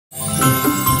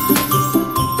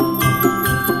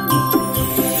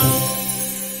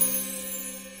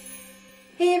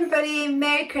Hey everybody,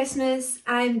 Merry Christmas!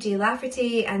 I'm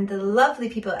Lafferty and the lovely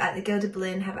people at the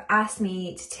Gilded have asked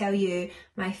me to tell you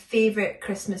my favourite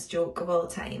Christmas joke of all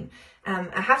time.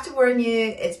 I have to warn you,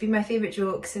 it's been my favourite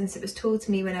joke since it was told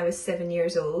to me when I was 7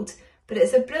 years old, but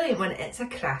it's a brilliant one, it's a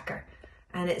cracker,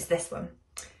 and it's this one.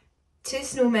 Two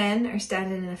snowmen are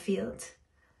standing in a field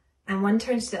and one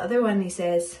turns to the other one and he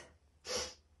says,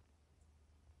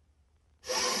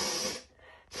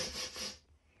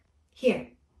 "Here,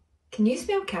 can you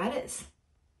smell carrots?"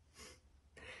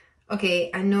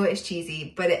 Okay, I know it's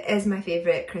cheesy, but it is my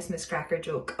favourite Christmas cracker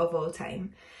joke of all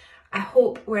time. I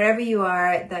hope wherever you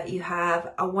are that you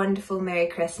have a wonderful Merry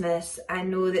Christmas. I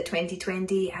know that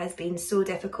 2020 has been so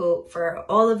difficult for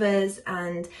all of us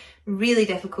and really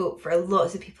difficult for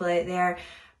lots of people out there.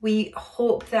 We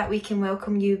hope that we can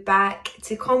welcome you back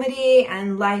to comedy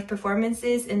and live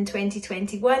performances in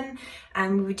 2021,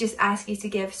 and we would just ask you to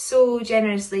give so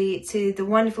generously to the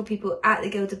wonderful people at the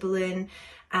Gilded Balloon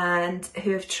and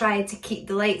who have tried to keep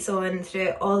the lights on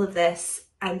throughout all of this,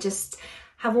 and just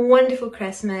have a wonderful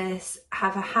Christmas,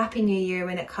 have a happy new year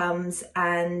when it comes,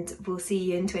 and we'll see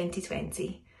you in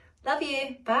 2020. Love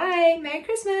you, bye, Merry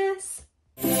Christmas!